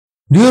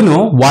Do you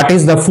know what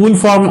is the full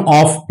form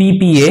of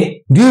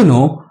PPA? Do you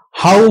know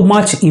how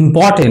much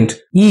important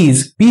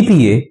is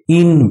PPA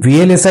in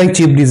VLSI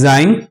chip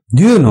design?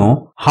 Do you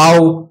know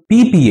how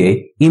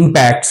PPA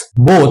impacts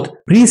both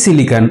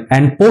pre-silicon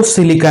and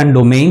post-silicon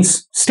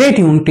domains? Stay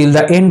tuned till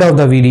the end of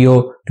the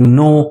video to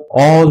know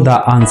all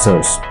the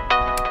answers.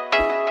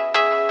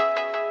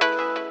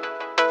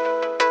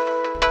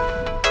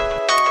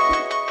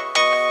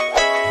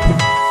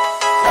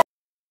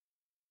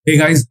 Hey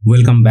guys,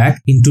 welcome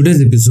back. In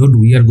today's episode,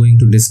 we are going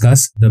to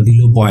discuss the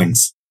below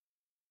points.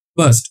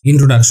 First,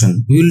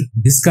 introduction. We will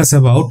discuss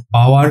about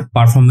power,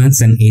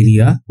 performance and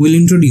area. We will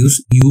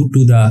introduce you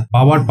to the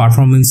power,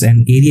 performance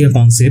and area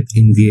concept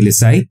in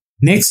VLSI.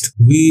 Next,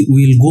 we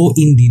will go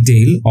in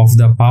detail of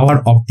the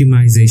power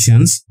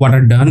optimizations what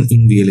are done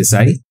in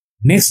VLSI.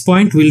 Next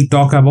point, we will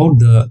talk about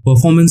the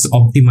performance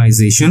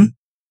optimization.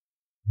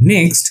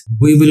 Next,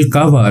 we will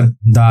cover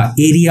the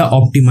area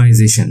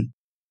optimization.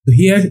 So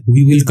here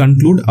we will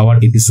conclude our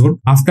episode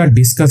after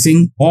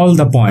discussing all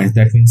the points,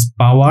 that means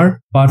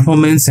power,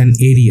 performance and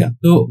area.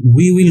 So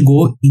we will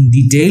go in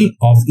detail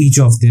of each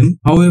of them.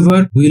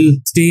 However, we'll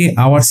stay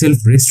ourselves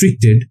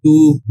restricted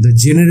to the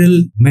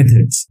general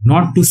methods,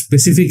 not to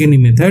specific any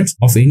methods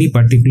of any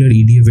particular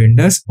EDA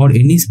vendors or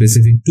any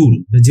specific tool.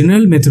 The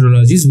general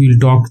methodologies we'll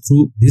talk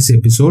through this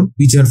episode,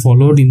 which are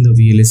followed in the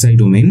VLSI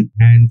domain,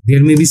 and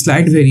there may be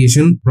slight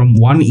variation from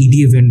one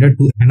EDA vendor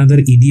to another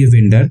EDA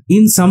vendor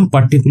in some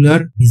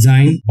particular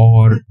design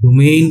or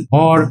domain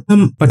or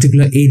some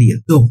particular area.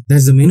 So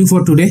that's the menu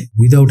for today.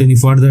 Without any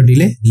further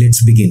delay,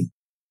 let's begin.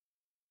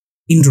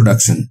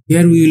 Introduction.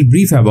 Here we will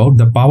brief about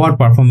the power,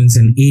 performance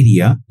and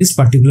area, this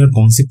particular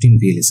concept in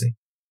VLSI.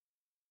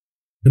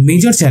 The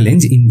major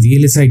challenge in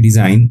VLSI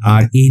design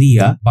are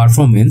area,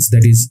 performance,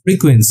 that is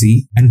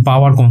frequency and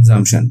power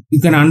consumption.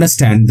 You can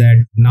understand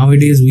that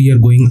nowadays we are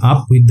going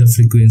up with the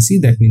frequency.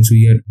 That means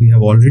we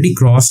have already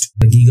crossed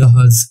the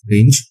gigahertz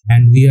range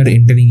and we are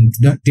entering into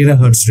the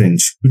terahertz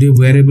range. Today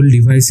wearable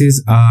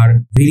devices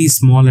are very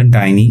small and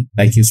tiny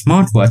like your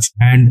smartwatch,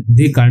 and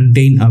they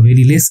contain a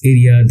very less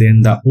area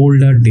than the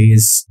older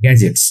days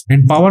gadgets.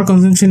 And power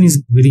consumption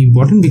is very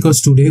important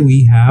because today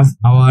we have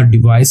our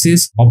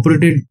devices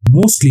operated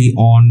mostly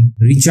on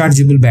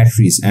rechargeable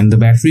batteries, and the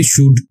batteries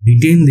should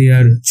retain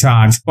their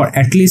charge for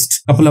at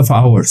least a couple of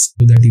hours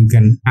so that you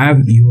can have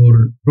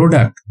your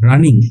product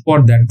running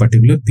for that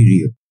particular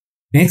period.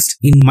 Next,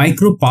 in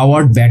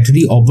micro-powered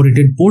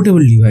battery-operated portable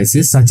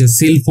devices such as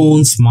cell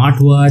phones,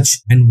 smartwatch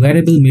and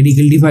wearable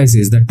medical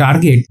devices, the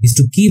target is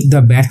to keep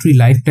the battery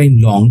lifetime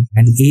long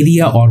and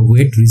area or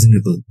weight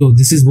reasonable. So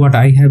this is what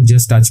I have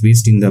just touched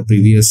base in the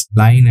previous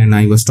line and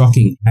I was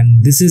talking,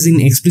 and this is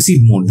in explicit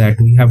mode that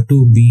we have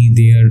to be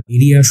there,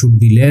 area should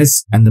be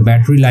less and the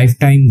battery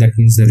lifetime, that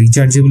means the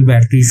rechargeable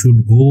battery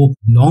should go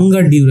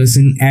longer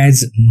duration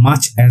as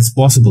much as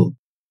possible.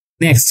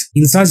 Next,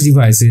 in such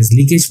devices,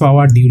 leakage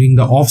power during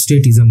the off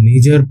state is a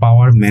major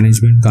power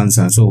management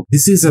concern. So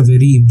this is a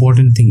very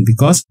important thing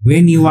because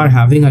when you are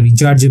having a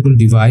rechargeable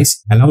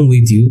device along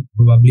with you,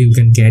 probably you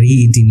can carry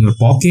it in your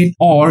pocket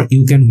or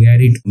you can wear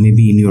it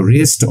maybe in your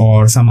wrist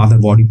or some other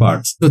body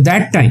parts. So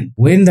that time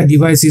when the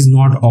device is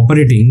not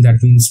operating,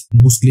 that means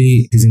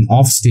mostly it is in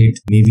off state,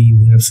 maybe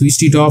you have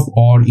switched it off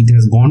or it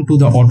has gone to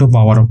the auto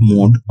power off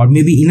mode or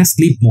maybe in a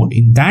sleep mode.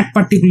 In that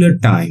particular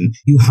time,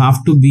 you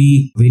have to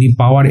be very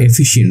power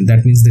efficient.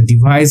 That means the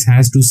device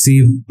has to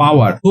save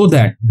power so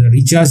that the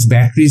recharged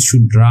batteries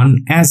should run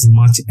as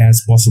much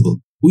as possible.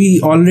 We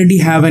already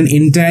have an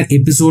entire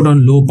episode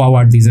on low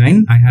power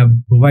design. I have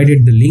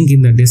provided the link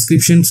in the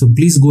description, so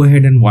please go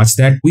ahead and watch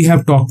that. We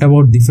have talked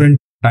about different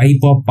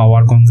type of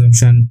power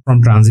consumption from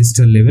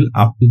transistor level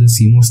up to the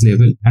CMOS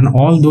level and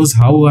all those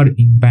how are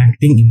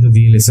impacting in the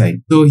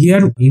VLSI. So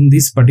here in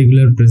this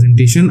particular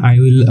presentation, I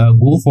will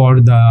go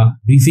for the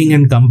briefing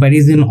and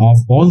comparison of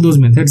all those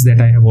methods that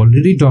I have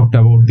already talked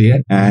about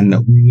there, and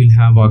we will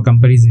have a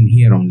comparison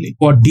here only.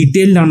 For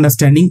detailed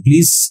understanding,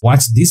 please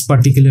watch this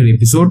particular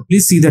episode.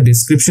 Please see the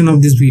description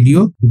of this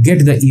video to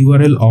get the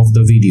URL of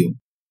the video.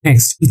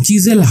 Next, to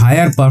chisel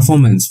higher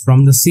performance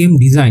from the same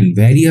design,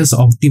 various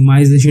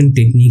optimization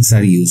techniques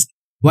are used.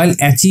 While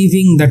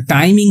achieving the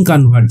timing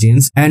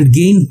convergence and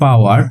gain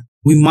power,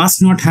 we must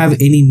not have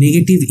any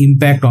negative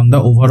impact on the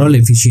overall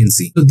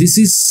efficiency. So this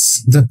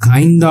is the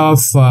kind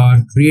of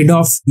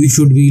trade-off we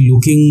should be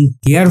looking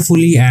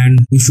carefully and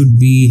we should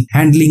be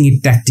handling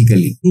it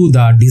tactically through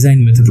the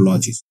design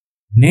methodologies.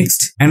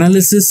 Next,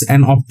 analysis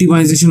and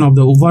optimization of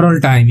the overall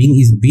timing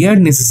is bare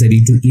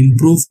necessary to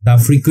improve the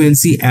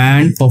frequency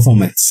and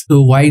performance.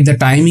 So why the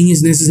timing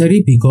is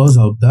necessary? Because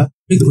of the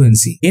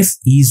frequency. F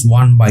is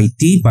 1 by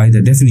T by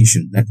the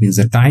definition. That means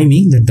the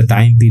timing, that the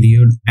time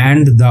period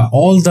and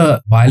all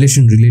the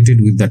violation related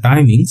with the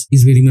timings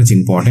is very much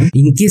important.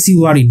 In case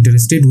you are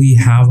interested, we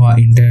have an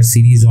entire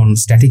series on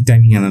static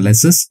timing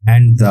analysis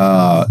and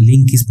the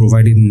link is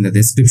provided in the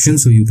description,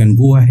 so you can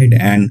go ahead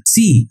and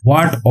see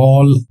what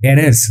all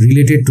errors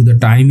related to the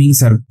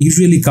timings are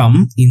usually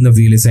come in the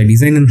VLSI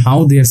design and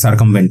how they are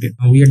circumvented.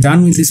 Now we are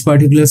done with this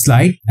particular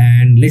slide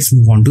and let's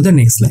move on to the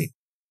next slide.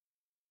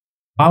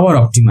 power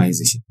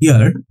optimization.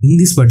 Here, in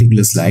this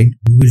particular slide,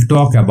 we will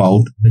talk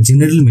about the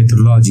general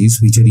methodologies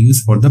which are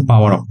used for the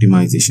power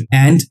optimization.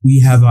 And we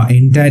have an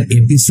entire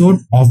episode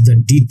of the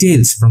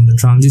details from the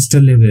transistor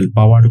level,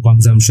 power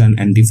consumption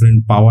and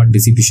different power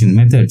dissipation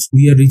methods.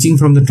 We are reaching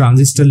from the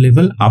transistor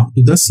level up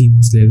to the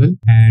CMOS level,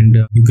 and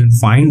you can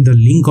find the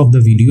link of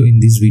the video in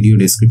this video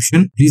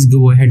description. Please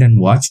go ahead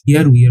and watch.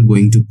 Here we are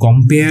going to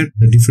compare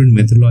the different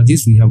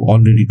methodologies we have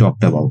already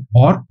talked about,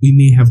 or we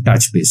may have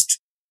touch based.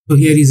 So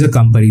here is a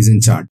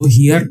comparison chart. So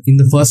here in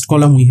the first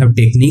column we have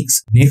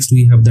techniques, next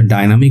we have the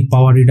dynamic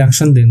power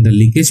reduction, then the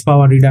leakage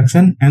power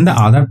reduction and the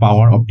other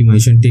power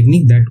optimization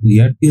technique that we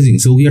are using.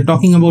 So we are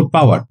talking about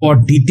power. For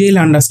detailed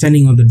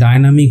understanding of the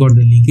dynamic or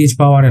the leakage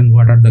power and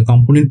what are the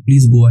components,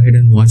 please go ahead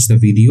and watch the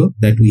video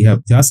that we have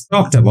just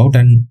talked about,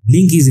 and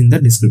link is in the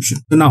description.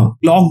 So now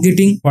clock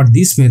gating, for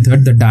this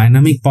method the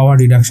dynamic power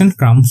reduction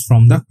comes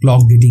from the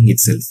clock gating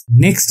itself.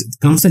 Next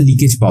comes the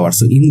leakage power.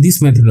 So in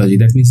this methodology,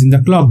 that means in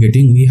the clock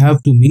gating, we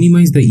have to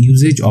minimize the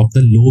usage of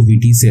the low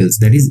VT cells,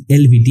 that is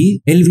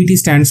LVT. LVT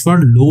stands for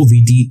low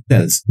VT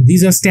cells.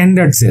 These are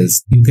standard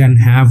cells. You can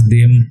have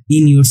them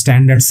in your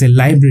standard cell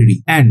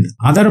library. And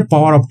other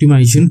power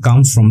optimization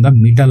comes from the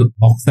metal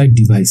oxide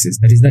devices,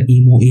 that is the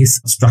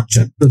MOS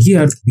structure. So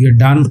here we are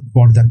done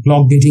for the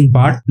clock gating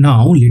part.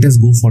 Now let us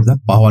go for the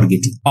power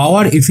gating.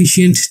 Power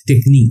efficient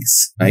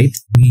techniques, right?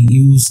 We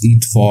use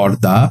it for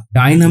the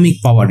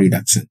dynamic power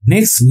reduction.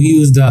 Next we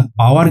use the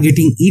power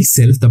gating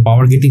itself, the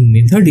power gating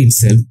method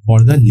itself,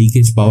 for the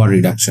leakage power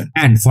reduction.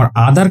 And for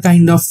other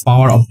kind of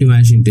power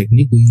optimization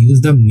technique, we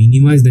use the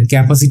minimize the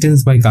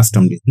capacitance by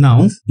custom design.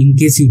 Now, in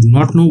case you do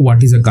not know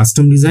what is a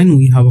custom design,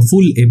 we have a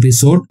full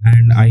episode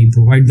and I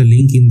provide the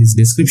link in this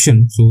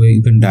description, so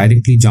you can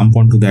directly jump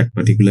onto that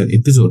particular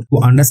episode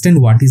to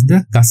understand what is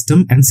the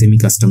custom and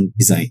semi-custom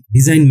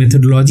design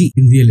methodology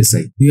in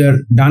VLSI. We are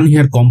done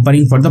here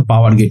comparing for the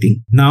power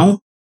gating. Now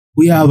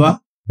we have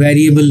a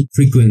variable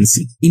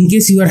frequency. In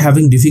case you are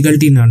having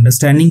difficulty in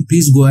understanding,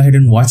 please go ahead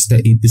and watch the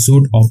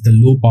episode of the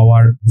low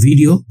power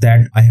video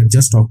that I have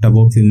just talked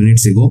about a few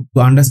minutes ago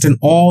to understand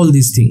all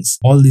these things.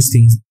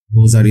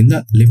 Those are in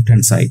the left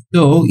hand side.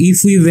 So if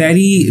we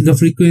vary the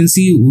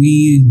frequency,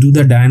 we do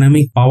the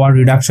dynamic power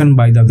reduction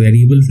by the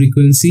variable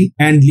frequency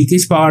and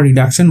leakage power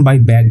reduction by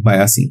back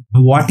biasing.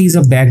 Now, what is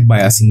a back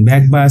biasing?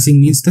 Back biasing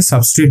means the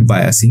substrate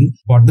biasing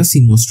for the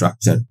CMOS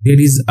structure. There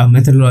is a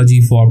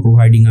methodology for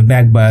providing a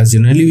back bias.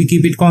 Generally we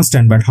keep it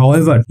constant, but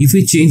however, if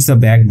we change the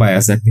back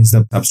bias, that means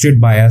the substrate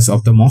bias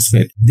of the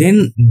MOSFET,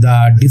 then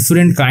the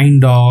different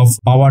kind of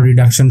power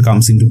reduction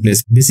comes into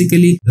place.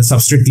 Basically the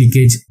substrate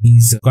leakage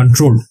is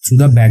controlled through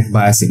the back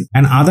biasing.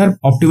 And other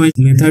optimized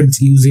methods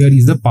used here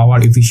is the power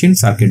efficient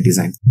circuit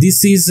design.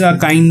 This is a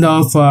kind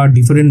of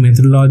different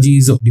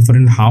methodologies of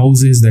different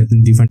houses, that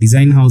means different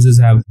design houses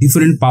have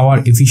different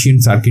power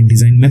efficient circuit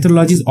design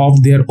methodologies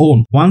of their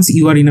own. Once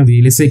you are in a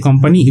VLSI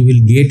company, you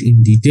will get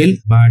in detail,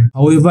 but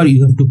however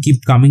you have to keep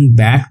coming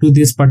back to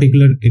this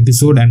particular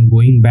episode and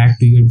going back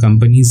to your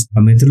company's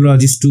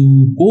methodologies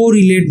to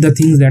correlate the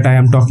things that I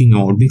am talking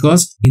about,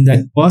 because in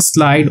the first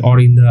slide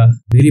or in the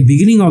very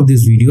beginning of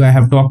this video I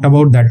have talked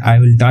about that I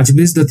will touch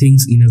base the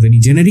things in a very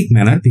generic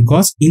manner,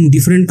 because in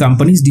different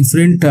companies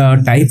different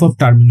type of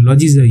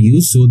terminologies are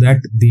used so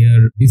that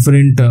their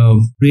different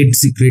trade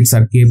secrets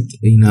are kept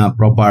in a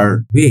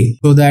proper way,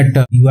 so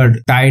that you are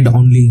tied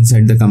only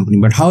inside the company.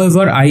 But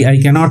however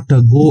I cannot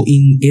go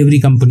in every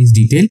company's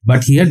detail,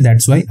 but here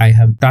that's why I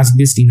have touched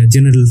base in a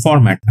general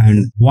format.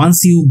 And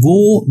once you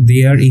go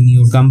there in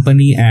your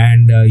company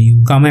and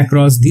you come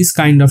across this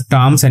kind of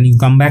terms and you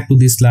come back to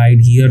this slide,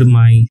 hear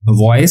my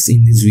voice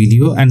in this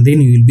video, and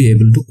then you will be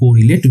able to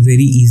correlate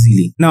very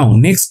easily. Now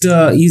next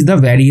is the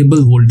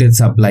variable voltage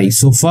supply.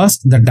 So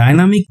first the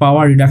dynamic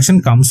power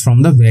reduction comes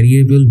from the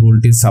variable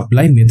voltage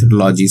supply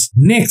methodologies.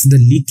 Next the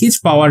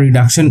leakage power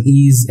reduction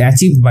is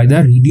achieved by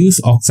the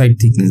reduced oxide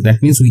thickness.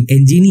 That means we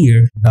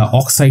engineer the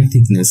oxide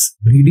thickness,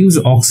 reduce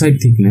oxide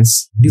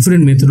thickness.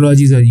 Different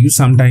methodologies are used.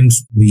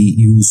 Sometimes we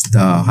use the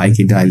high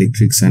K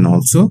dielectrics, and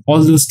also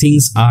all those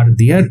things are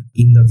there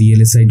in the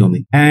VLSI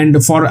domain.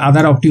 And for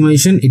other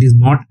optimization it is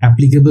not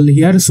applicable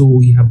here, so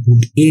we have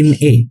put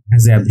NA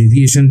as an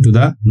abbreviation to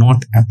the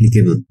not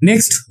applicable.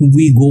 Next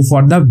we go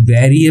for the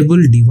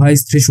variable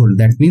device threshold.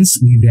 That means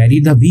we vary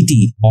the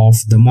VT of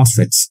the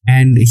MOSFETs,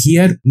 and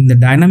here in the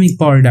dynamic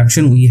power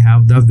reduction we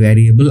have the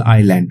variable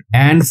island.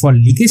 And for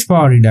leakage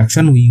power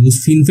reduction we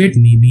use FinFET,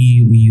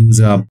 maybe we use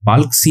a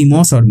bulk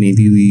CMOS, or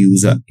maybe we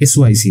use a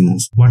SY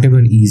CMOS,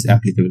 whatever is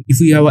applicable. If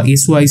we have a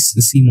SY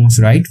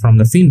CMOS right from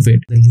the FinFET,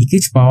 the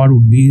leakage power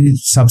would be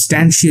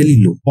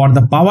substantially low. For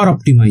the power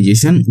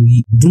optimization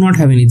we do not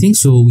have anything,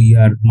 so we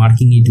are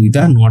marking it with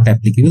a not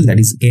applicable, that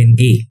is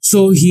NA.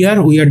 So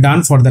here we are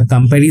done for the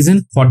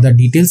comparison. For the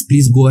details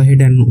please go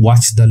ahead and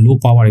watch the low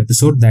power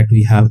episode that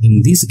we have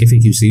in this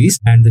FAQ series,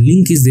 and the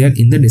link is there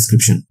in the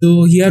description.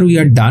 So here we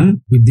are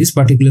done with this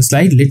particular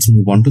slide. Let's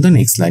move on to the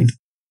next slide.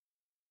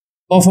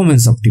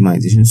 performance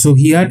optimization. So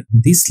here,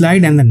 this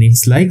slide and the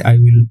next slide, I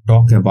will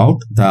talk about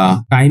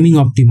the timing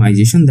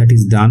optimization that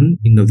is done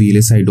in the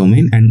VLSI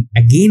domain. And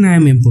again, I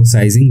am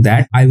emphasizing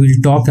that I will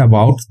talk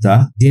about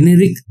the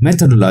generic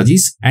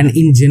methodologies and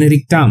in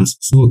generic terms.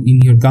 So in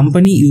your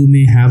company, you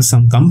may have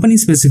some company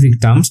specific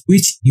terms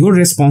which your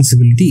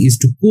responsibility is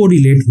to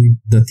correlate with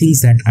the things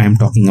that I am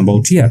talking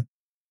about here.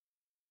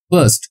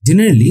 First,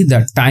 generally,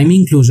 the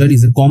timing closure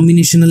is a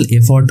combinational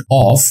effort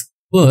of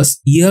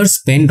first, years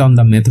spent on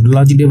the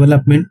methodology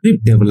development,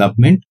 script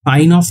development,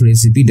 sign-off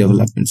recipe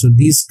development. So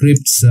these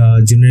scripts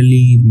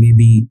generally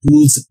maybe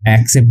tools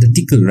accept the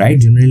tickle, right?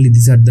 Generally,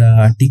 these are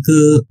the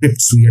tickle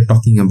scripts we are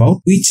talking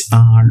about, which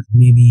are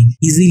maybe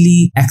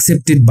easily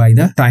accepted by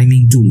the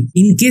timing tool.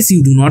 In case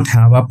you do not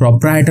have a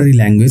proprietary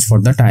language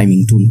for the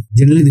timing tool,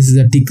 generally this is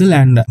a tickle,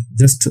 and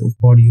just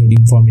for your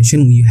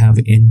information, we have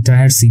an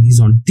entire series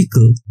on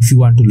tickle. If you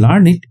want to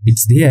learn it,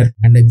 it's there,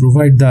 and I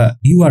provide the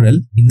URL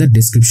in the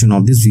description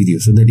of this video,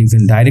 so that you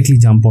can directly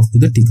jump off to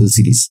the tickle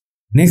series.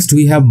 Next,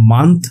 we have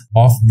month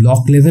of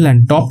block level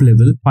and top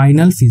level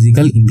final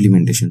physical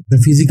implementation. The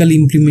physical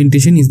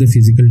implementation is the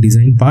physical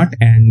design part,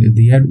 and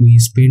there we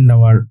spend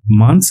our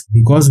months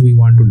because we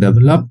want to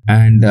develop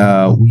and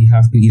we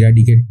have to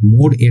eradicate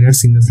more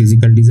errors in the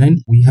physical design.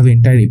 We have an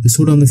entire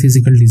episode on the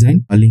physical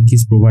design. A link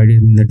is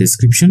provided in the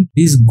description.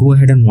 Please go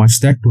ahead and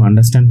watch that to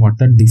understand what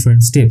are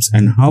different steps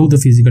and how the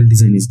physical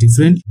design is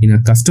different in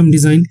a custom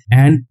design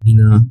and in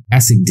a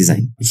ASIC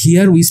design.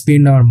 Here we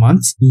spend our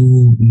months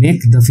to make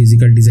the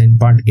physical design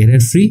part error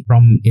free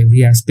from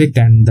every aspect,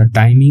 and the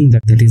timing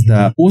that is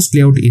the post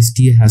layout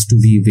STA has to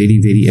be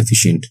very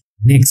efficient.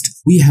 Next,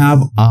 we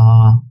have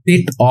a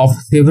set of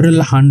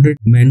several hundred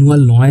manual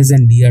noise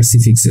and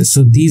DRC fixes.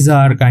 So these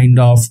are kind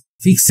of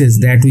fixes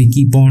that we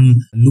keep on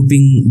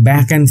looping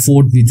back and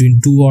forth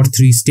between 2 or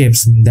 3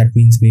 steps. That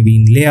means maybe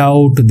in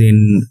layout,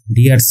 then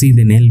DRC,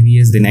 then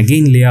LVS, then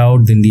again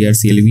layout, then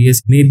DRC,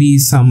 LVS. Maybe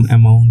some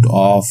amount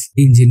of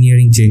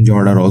engineering change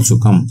order also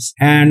comes.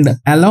 And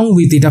along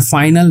with it, a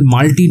final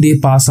multi-day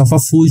pass of a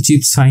full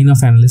chip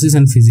sign-off analysis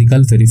and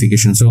physical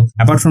verification. So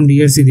apart from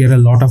DRC, there are a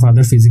lot of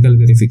other physical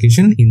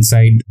verification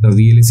inside the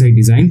VLSI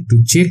design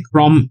to check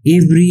from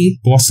every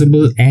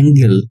possible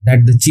angle that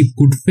the chip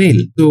could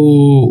fail.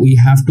 So we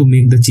have to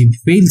make the chip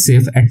fail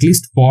safe at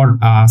least for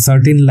a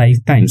certain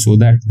lifetime, so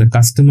that the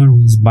customer who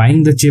is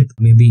buying the chip,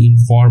 maybe in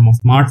form of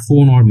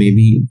smartphone or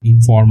maybe in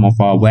form of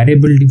a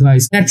wearable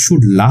device, that should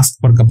last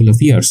for a couple of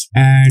years.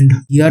 And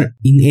here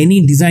in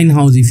any design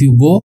house, if you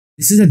go,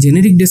 this is a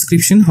generic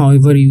description.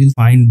 However, you will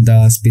find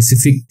the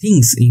specific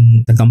things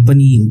in the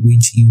company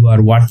which you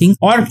are working,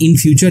 or in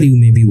future you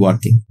may be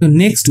working. So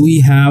next, we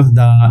have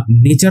the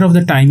nature of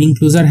the timing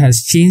closure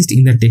has changed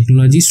in the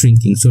technology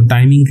shrinking. So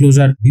timing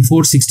closure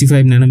before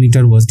 65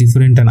 nanometer was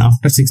different, and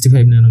after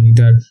 65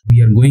 nanometer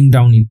we are going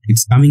down,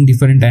 it's coming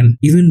different, and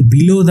even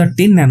below the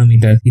 10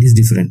 nanometer it is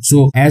different.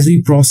 So as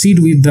we proceed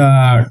with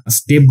the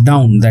step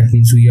down, that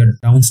means we are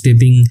down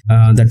stepping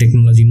the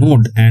technology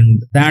node,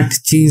 and that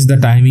changed the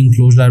timing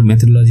closure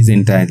methodologies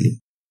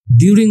entirely.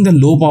 During the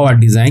low power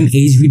design,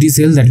 HVT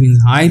cells, that means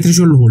high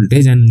threshold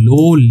voltage and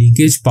low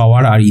leakage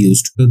power, are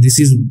used. So this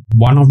is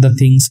one of the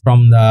things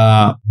from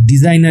the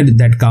designer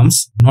that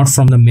comes, not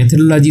from the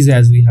methodologies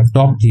as we have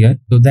talked here.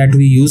 So that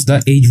we use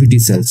the HVT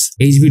cells.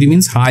 HVT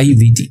means high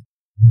VT.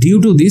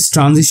 Due to this,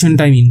 transition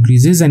time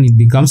increases and it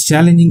becomes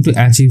challenging to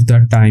achieve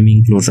the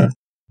timing closure.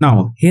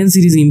 Now, hence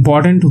it is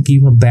important to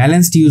keep a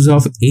balanced use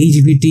of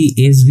HVT,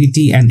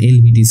 SVT and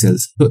LVT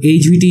cells. So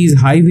HVT is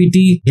high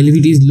VT,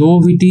 LVT is low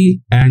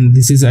VT, and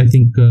this is I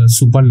think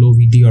super low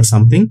VT or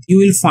something. You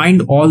will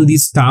find all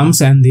these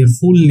terms and their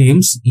full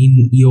names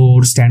in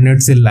your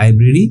standard cell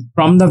library.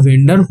 From the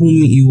vendor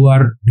whom you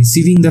are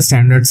receiving the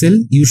standard cell,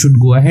 you should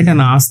go ahead and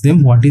ask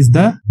them what is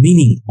the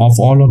meaning of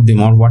all of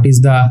them, or what is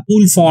the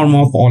full form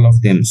of all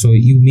of them. So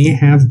you may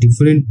have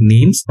different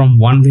names from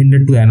one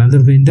vendor to another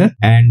vendor,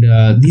 and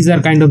these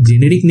are kind of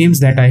generic names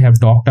that I have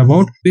talked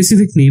about.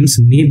 Specific names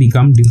may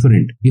become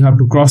different. You have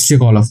to cross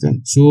check all of them.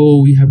 So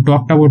we have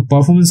talked about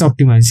performance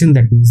optimization,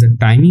 that means the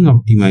timing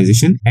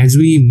optimization. As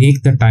we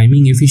make the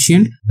timing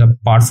efficient, the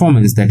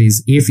performance, that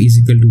is F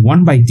is equal to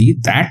 1 by T,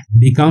 that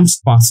becomes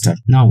faster.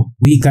 Now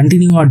we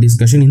continue our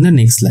discussion in the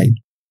next slide.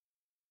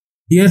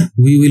 Here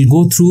we will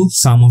go through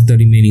some of the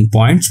remaining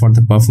points for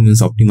the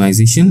performance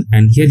optimization,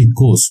 and here it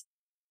goes.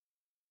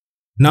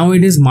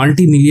 Nowadays,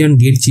 multi-million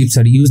gate chips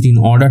are used in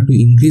order to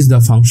increase the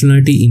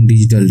functionality in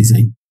digital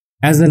design.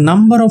 As the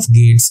number of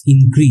gates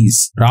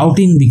increase,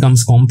 routing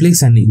becomes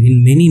complex, and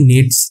in many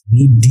nets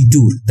need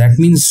detour. That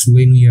means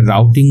when we are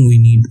routing, we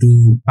need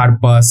to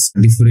purpose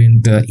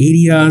different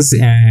areas,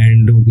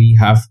 and we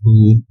have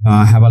to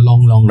have a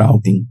long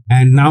routing.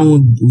 And now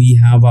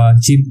we have a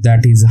chip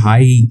that is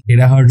high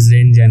terahertz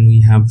range, and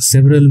we have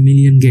several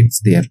million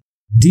gates there.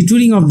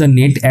 Detouring of the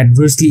net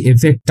adversely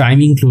affect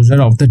timing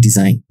closure of the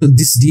design. So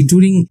this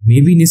detouring may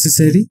be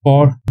necessary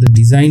for the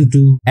design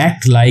to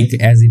act like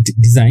as it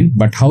designed,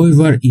 but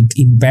however it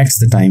impacts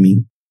the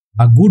timing.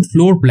 A good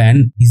floor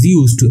plan is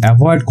used to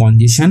avoid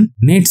congestion,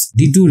 needs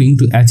detouring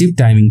to achieve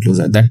timing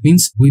closure. That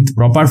means with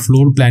proper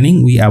floor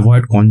planning, we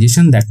avoid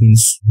congestion. That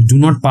means we do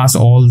not pass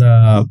all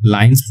the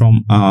lines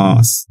from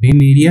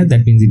same area.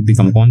 That means it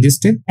becomes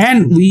congested,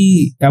 and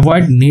we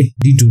avoid net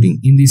detouring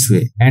in this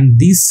way. And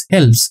this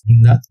helps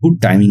in the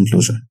good timing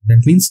closure.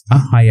 That means a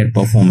higher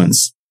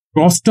performance.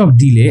 Crosstalk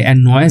delay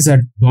and noise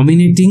are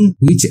dominating,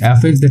 which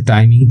affect the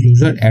timing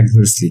closure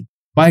adversely.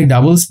 By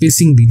double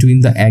spacing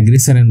between the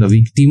aggressor and the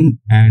victim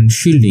and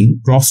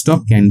shielding,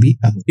 crosstalk can be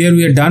avoided. Here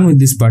we are done with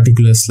this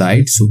particular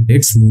slide, so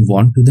let's move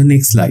on to the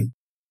next slide.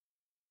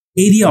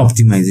 Area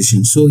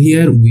optimization. So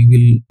here we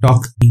will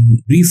talk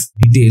in brief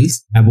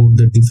details about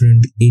the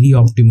different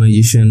area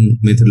optimization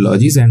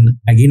methodologies, and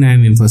again I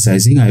am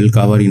emphasizing I will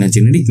cover in a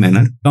generic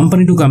manner.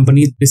 Company to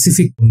company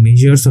specific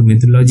measures or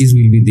methodologies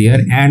will be there,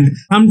 and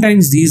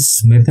sometimes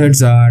these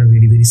methods are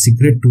very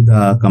secret to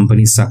the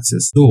company's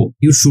success, so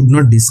you should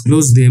not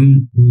disclose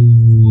them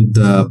to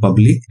the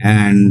public,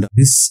 and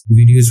this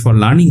video is for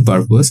learning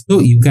purpose,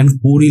 so you can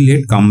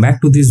come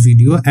back to this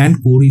video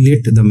and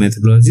correlate the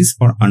methodologies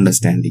for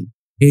understanding.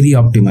 Area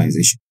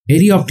optimization.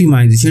 Area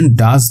optimization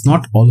does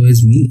not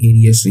always mean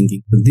area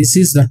shrinking. So this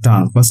is the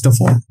term. First of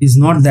all, is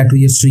not that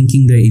we are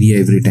shrinking the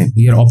area every time.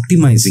 We are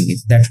optimizing it.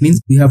 That means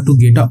we have to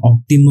get an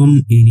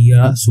optimum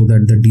area so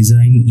that the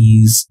design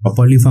is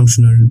properly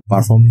functional,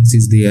 performance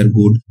is there,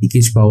 good,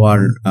 leakage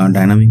power,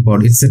 dynamic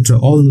power, etc.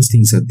 All those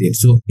things are there.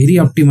 So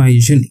area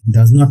optimization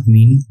does not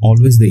mean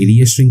always the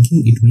area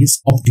shrinking. It means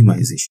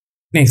optimization.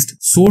 Next,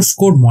 source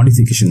code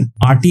modification.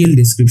 RTL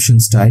description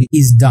style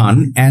is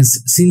done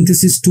as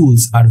synthesis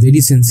tools are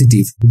very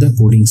sensitive to the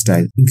coding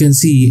style. You can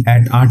see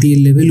at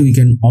RTL level we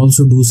can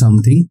also do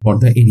something for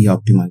the area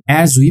optimization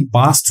as we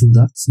pass through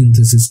the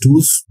synthesis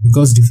tools,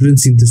 because different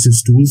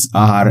synthesis tools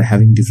are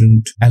having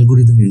different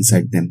algorithm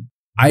inside them.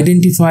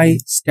 Identify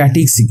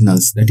static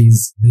signals, that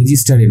is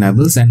register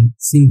enables, and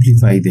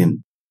simplify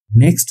them.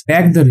 Next,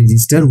 tag the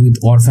register with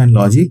orphan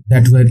logic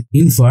that were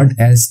inferred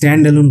as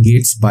standalone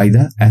gates by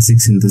the ASIC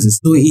synthesis.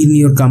 So in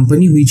your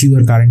company which you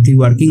are currently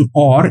working,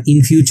 or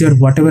in future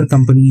whatever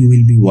company you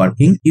will be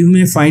working, you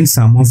may find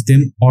some of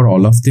them or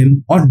all of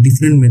them or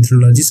different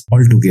methodologies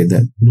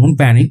altogether. Don't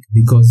panic,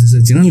 because this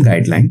is a general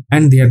guideline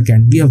and there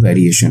can be a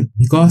variation,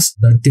 because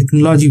the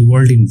technology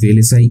world in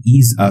VLSI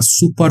is a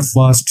super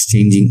fast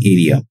changing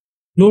area.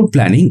 Floor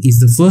planning is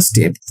the first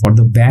step for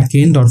the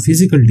back-end or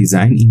physical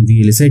design in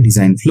VLSI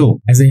design flow.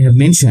 As I have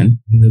mentioned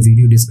in the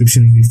video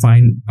description, you will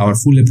find our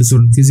full episode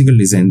on physical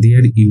design.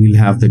 There you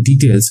will have the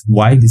details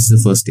why this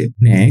is the first step.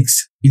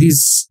 Next, it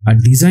is a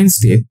design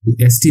step to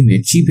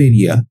estimate chip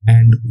area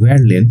and wear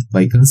length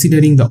by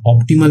considering the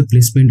optimal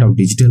placement of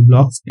digital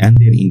blocks and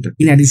their interface.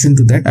 In addition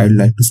to that, I would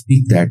like to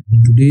speak that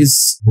in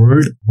today's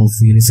world of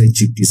VLSI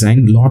chip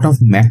design, lot of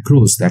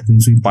macros, that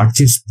means we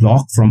purchase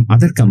block from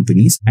other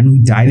companies and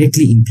we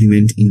directly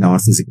implement in our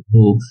physical.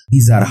 So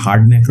these are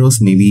hard macros,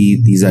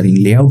 maybe these are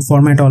in layout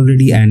format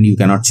already and you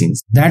cannot change.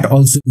 That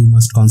also you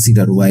must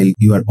consider while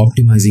you are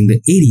optimizing the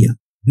area.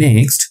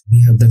 Next,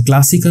 we have the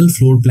classical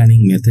floor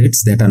planning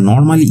methods that are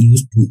normally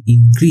used to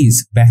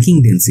increase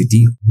packing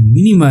density to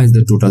minimize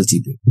the total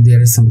chip area. There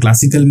are some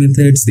classical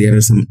methods, there are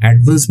some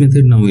advanced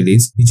methods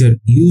nowadays which are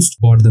used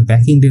for the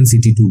packing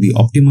density to be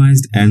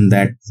optimized, and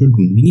that should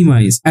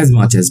minimize as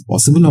much as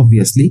possible,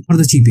 obviously, for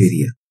the chip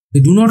area. They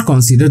do not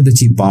consider the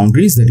chip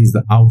boundaries, that is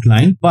the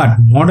outline, but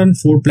modern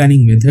floor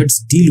planning methods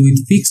deal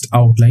with fixed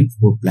outline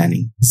floor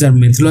planning. These are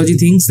methodology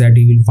things that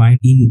you will find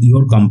in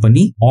your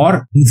company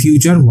or in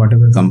future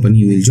whatever company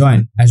you will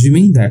join,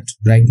 assuming that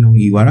right now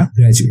you are a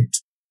graduate.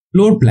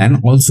 Floor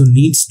plan also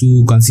needs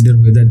to consider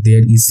whether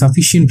there is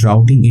sufficient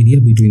routing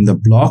area between the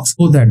blocks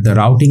so that the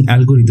routing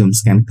algorithms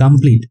can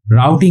complete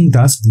routing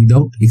tasks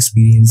without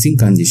experiencing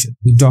congestion.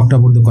 We talked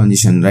about the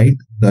congestion, right?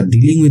 The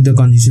dealing with the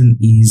congestion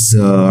is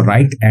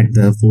right at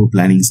the floor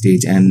planning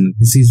stage, and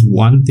this is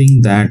one thing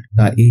that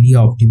the area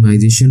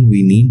optimization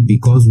we need,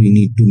 because we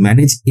need to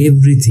manage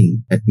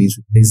everything. That means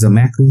we place the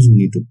macros,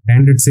 we need to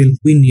standard cell,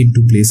 we need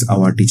to place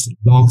our digital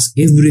blocks,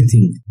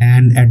 everything,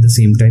 and at the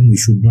same time we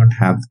should not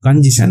have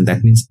congestion.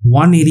 That means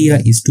one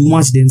area is too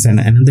much dense and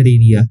another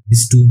area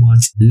is too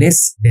much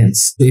less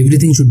dense. So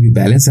everything should be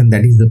balanced, and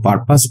that is the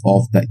purpose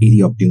of the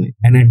area optimization.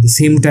 And at the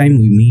same time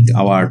we meet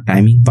our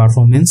timing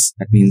performance,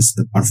 that means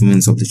the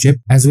performance of the chip,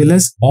 as well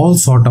as all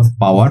sort of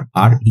power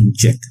are in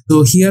check.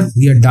 So here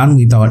we are done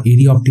with our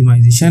area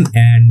optimization,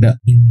 and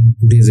in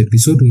today's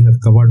episode we have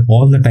covered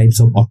all the types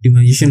of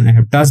optimization. I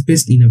have touched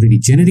base in a very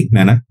generic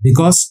manner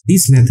because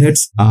these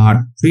methods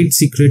are trade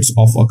secrets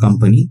of a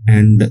company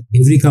and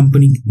every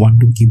company want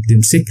to keep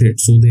them secret,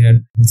 so they are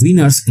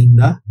winners in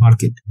the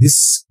market.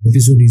 This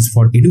episode is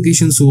for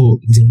education, so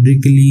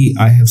generically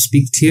I have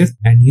speaked here,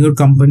 and your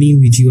company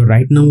which you are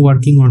right now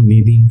working or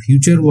maybe in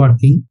future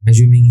working,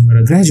 assuming you are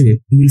a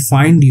graduate, you will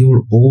find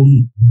your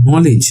own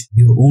knowledge,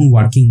 your own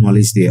working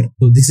knowledge there.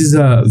 So this is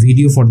a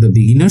video for the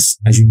beginners,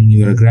 assuming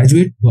you are a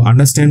graduate, to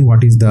understand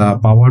what is the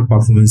power,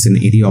 performance and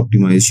area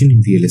optimization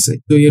in VLSI.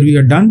 So here we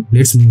are done.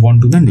 Let's move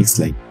on to the next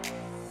slide.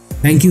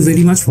 Thank you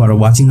very much for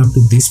watching up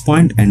to this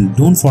point, and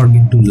don't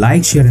forget to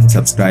like, share and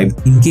subscribe.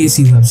 In case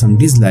you have some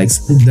dislikes,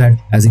 put that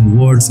as in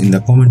words in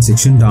the comment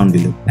section down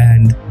below.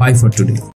 And bye for today.